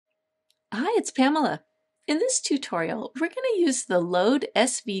Hi, it's Pamela. In this tutorial, we're going to use the Load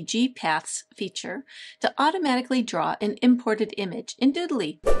SVG Paths feature to automatically draw an imported image in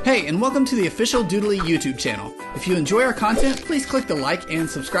Doodly. Hey, and welcome to the official Doodly YouTube channel. If you enjoy our content, please click the like and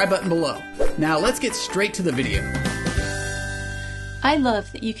subscribe button below. Now let's get straight to the video. I love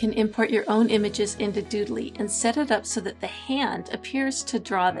that you can import your own images into Doodly and set it up so that the hand appears to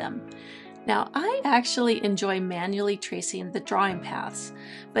draw them. Now, I actually enjoy manually tracing the drawing paths,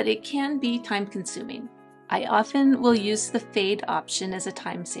 but it can be time-consuming. I often will use the fade option as a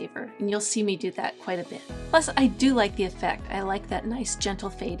time saver, and you'll see me do that quite a bit. Plus, I do like the effect. I like that nice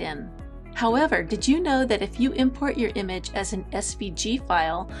gentle fade in. However, did you know that if you import your image as an SVG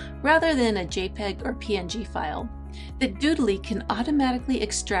file rather than a JPEG or PNG file, that Doodly can automatically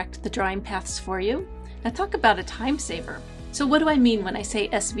extract the drawing paths for you? Now talk about a time saver. So what do I mean when I say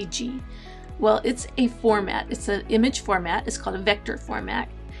SVG? Well, it's a format. It's an image format. It's called a vector format.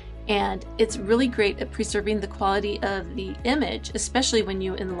 And it's really great at preserving the quality of the image, especially when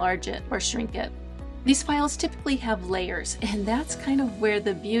you enlarge it or shrink it. These files typically have layers, and that's kind of where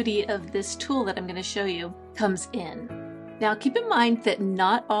the beauty of this tool that I'm going to show you comes in. Now, keep in mind that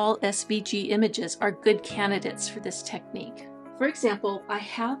not all SVG images are good candidates for this technique. For example, I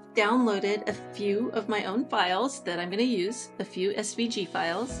have downloaded a few of my own files that I'm going to use, a few SVG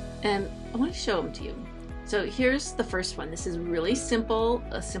files, and I want to show them to you. So here's the first one. This is really simple,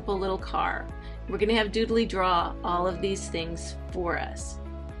 a simple little car. We're going to have Doodly draw all of these things for us.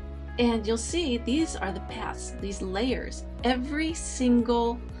 And you'll see these are the paths, these layers. Every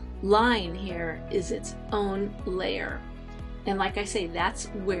single line here is its own layer. And like I say, that's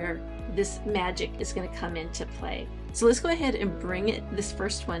where this magic is going to come into play. So let's go ahead and bring this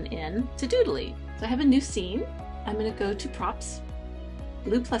first one in to Doodly. So I have a new scene. I'm going to go to props,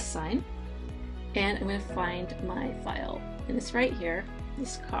 blue plus sign, and I'm going to find my file. And it's right here,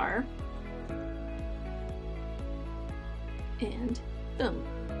 this car. And boom.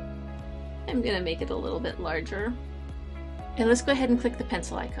 I'm going to make it a little bit larger. And let's go ahead and click the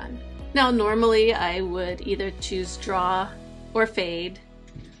pencil icon. Now normally I would either choose draw or fade,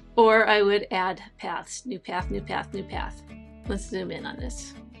 or I would add paths, new path, new path, new path. Let's zoom in on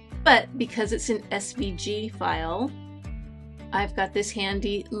this. But because it's an SVG file, I've got this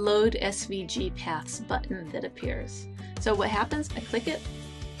handy Load SVG Paths button that appears. So what happens? I click it,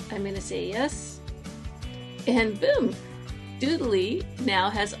 I'm going to say yes, and boom! Doodly now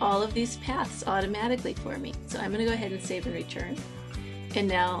has all of these paths automatically for me. So I'm going to go ahead and save and return. And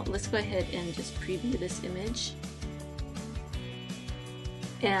now let's go ahead and just preview this image.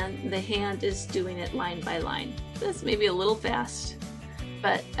 And the hand is doing it line by line. That's maybe a little fast,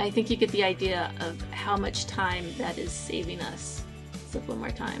 but I think you get the idea of how much time that is saving us. Let's look one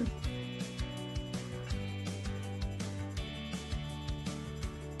more time.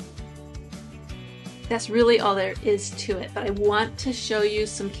 That's really all there is to it, but I want to show you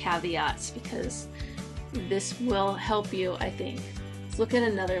some caveats because this will help you, I think. Let's look at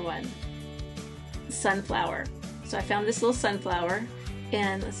another one. Sunflower. So I found this little sunflower.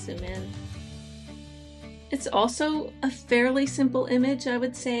 And let's zoom in. It's also a fairly simple image, I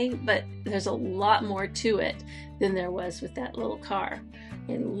would say, but there's a lot more to it than there was with that little car.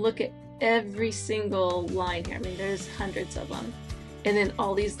 And look at every single line here. I mean, there's hundreds of them. And then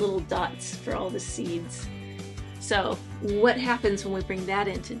all these little dots for all the seeds. So what happens when we bring that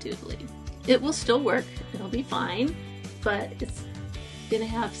into Doodly? It will still work, it'll be fine, but it's gonna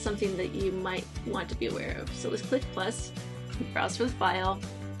have something that you might want to be aware of. So let's click plus. Browse for the file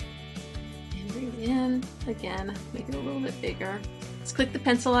and bring it in again, make it a little bit bigger. Let's click the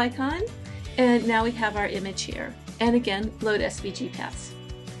pencil icon, and now we have our image here. And again, load SVG paths.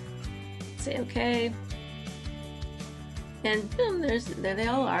 Say OK, and boom, there they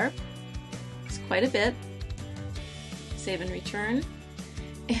all are. It's quite a bit. Save and return,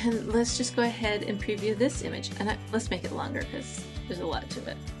 and let's just go ahead and preview this image. And let's make it longer because there's a lot to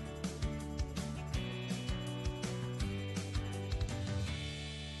it.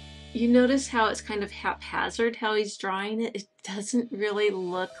 You notice how it's kind of haphazard how he's drawing it? It doesn't really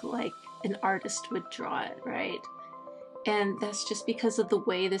look like an artist would draw it, right? And that's just because of the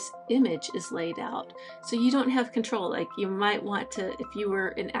way this image is laid out. So you don't have control. Like you might want to, if you were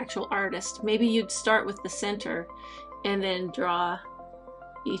an actual artist, maybe you'd start with the center and then draw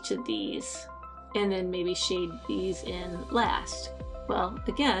each of these and then maybe shade these in last. Well,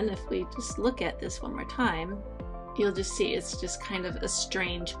 again, if we just look at this one more time, you'll just see it's just kind of a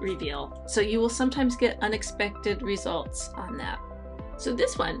strange reveal. So you will sometimes get unexpected results on that. So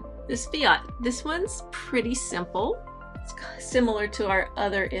this one, this Fiat, this one's pretty simple. It's similar to our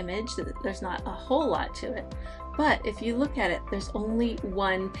other image. There's not a whole lot to it, But if you look at it, there's only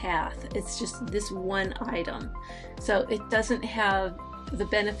one path. It's just this one item. So it doesn't have the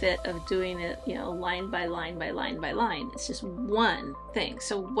benefit of doing it, you know, line by line by line by line. It's just one thing.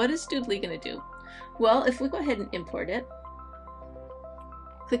 So what is Doodly going to do? Well, if we go ahead and import it,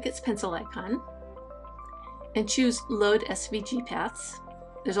 click its pencil icon, and choose Load SVG Paths.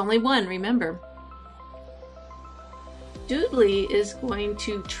 There's only one, remember. Doodly is going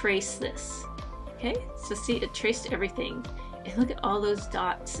to trace this. Okay, so see, it traced everything. And look at all those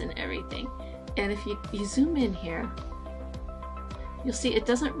dots and everything. And if you zoom in here, you'll see it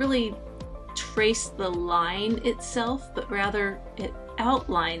doesn't really trace the line itself, but rather it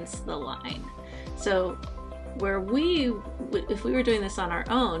outlines the line. So where if we were doing this on our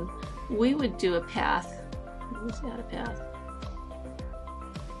own, we would do a path. Let's add a path.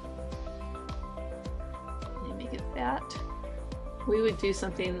 Let me make it fat. We would do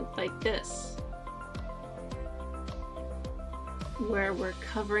something like this, where we're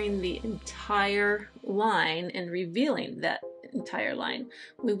covering the entire line and revealing that entire line.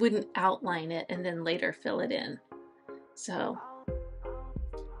 We wouldn't outline it and then later fill it in. So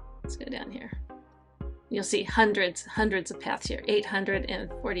let's go down here. You'll see hundreds of paths here,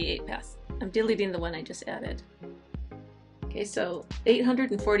 848 paths. I'm deleting the one I just added. Okay, so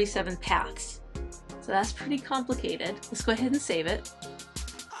 847 paths. So that's pretty complicated. Let's go ahead and save it.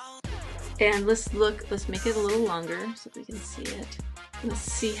 And let's make it a little longer so we can see it. Let's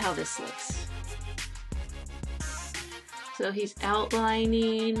see how this looks. So he's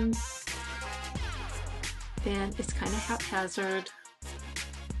outlining, and it's kind of haphazard.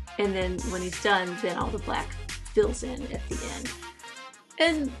 And then when he's done, then all the black fills in at the end.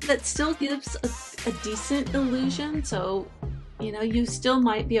 And that still gives a decent illusion, so you know, you still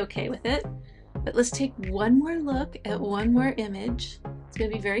might be okay with it. But let's take one more look at one more image. It's going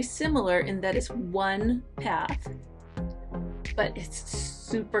to be very similar in that it's one path, but it's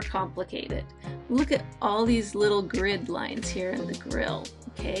super complicated. Look at all these little grid lines here in the grill,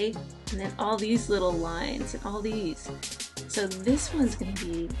 okay? And then all these little lines and all these. So this one's going to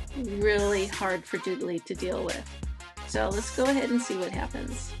be really hard for Doodly to deal with. So let's go ahead and see what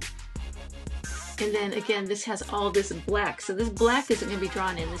happens. And then again, this has all this black. So this black isn't going to be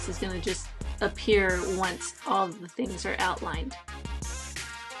drawn in. This is going to just appear once all the things are outlined.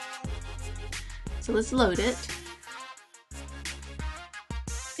 So let's load it.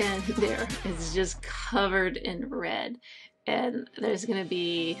 And there, it's just covered in red. And there's going to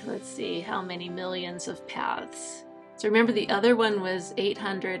be, let's see, how many millions of paths. So remember the other one was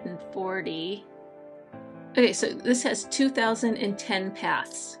 840. Okay, so this has 2010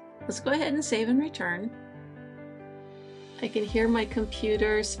 paths. Let's go ahead and save and return. I can hear my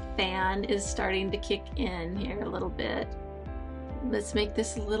computer's fan is starting to kick in here a little bit. Let's make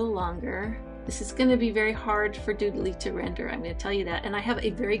this a little longer. This is going to be very hard for Doodly to render, I'm going to tell you that. And I have a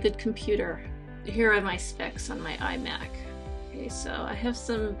very good computer. Here are my specs on my iMac. Okay, so I have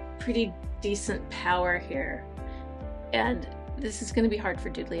some pretty decent power here. And this is going to be hard for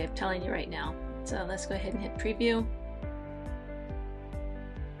Doodly, I'm telling you right now. So let's go ahead and hit preview.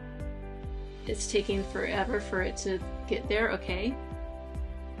 It's taking forever for it to get there, okay.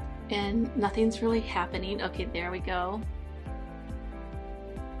 And nothing's really happening. Okay, there we go.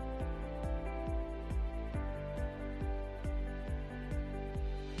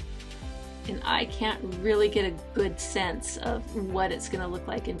 And I can't really get a good sense of what it's going to look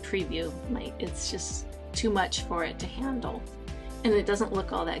like in preview. It's just too much for it to handle. And it doesn't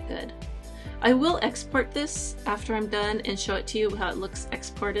look all that good. I will export this after I'm done and show it to you how it looks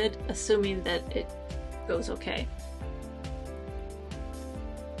exported, assuming that it goes okay.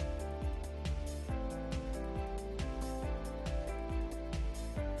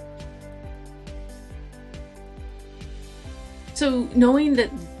 So knowing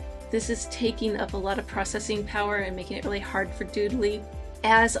that this is taking up a lot of processing power and making it really hard for Doodly,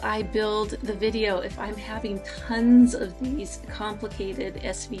 as I build the video, if I'm having tons of these complicated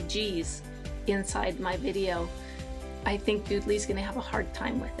SVGs inside my video, I think Doodly's going to have a hard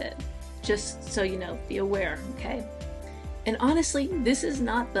time with it. Just so you know, be aware, okay? And honestly, this is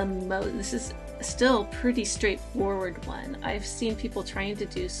not the most, this is still pretty straightforward one. I've seen people trying to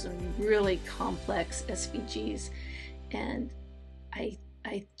do some really complex SVGs, and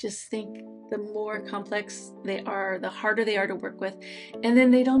I just think the more complex they are, the harder they are to work with, and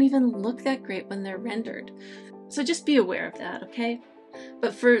then they don't even look that great when they're rendered. So just be aware of that, okay?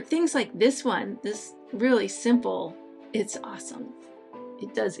 But for things like this one, this really simple, it's awesome.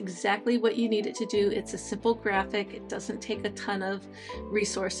 It does exactly what you need it to do. It's a simple graphic. It doesn't take a ton of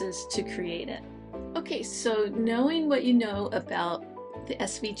resources to create it. Okay, so knowing what you know about the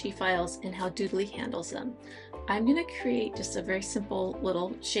SVG files and how Doodly handles them, I'm going to create just a very simple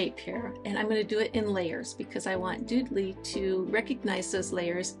little shape here, and I'm going to do it in layers because I want Doodly to recognize those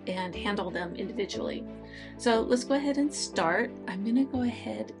layers and handle them individually. So let's go ahead and start. I'm going to go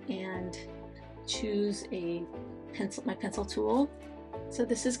ahead and choose my pencil tool. So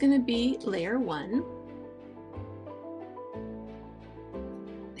this is going to be layer 1,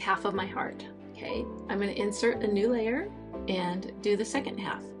 half of my heart. Okay, I'm going to insert a new layer and do the second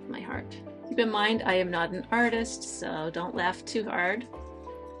half of my heart. Keep in mind, I am not an artist, so don't laugh too hard.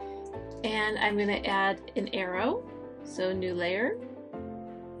 And I'm going to add an arrow, so new layer,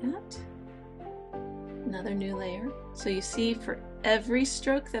 another new layer. So you see, for every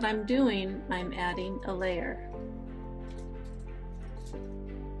stroke that I'm doing, I'm adding a layer.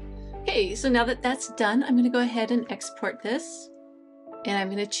 Okay, so now that that's done, I'm going to go ahead and export this, and I'm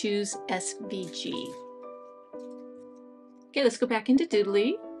going to choose SVG. Okay, let's go back into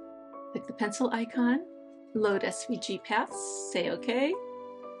Doodly. Click the pencil icon, load SVG paths, say OK.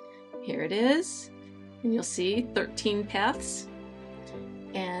 Here it is, and you'll see 13 paths.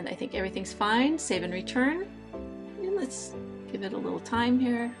 And I think everything's fine. Save and return. And let's give it a little time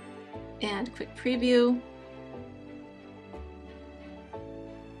here. And quick preview.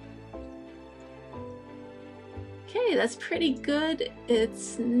 Okay, that's pretty good.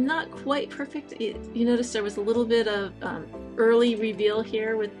 It's not quite perfect. You notice there was a little bit of early reveal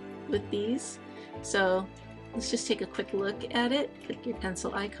here with these. So let's just take a quick look at it. Click your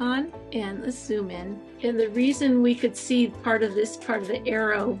pencil icon and let's zoom in. And the reason we could see part of the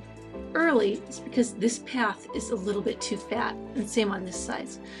arrow early is because this path is a little bit too fat, and same on this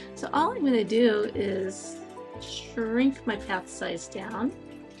size. So all I'm going to do is shrink my path size down,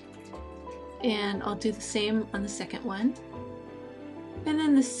 and I'll do the same on the second one, and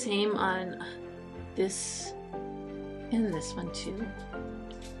then the same on this and this one too.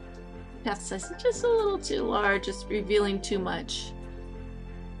 Path size is just a little too large, just revealing too much.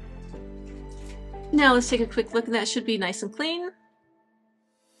 Now let's take a quick look, and that should be nice and clean.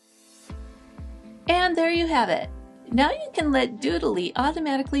 And there you have it. Now you can let Doodly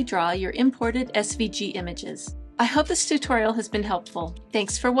automatically draw your imported SVG images. I hope this tutorial has been helpful.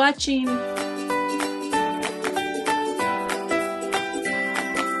 Thanks for watching.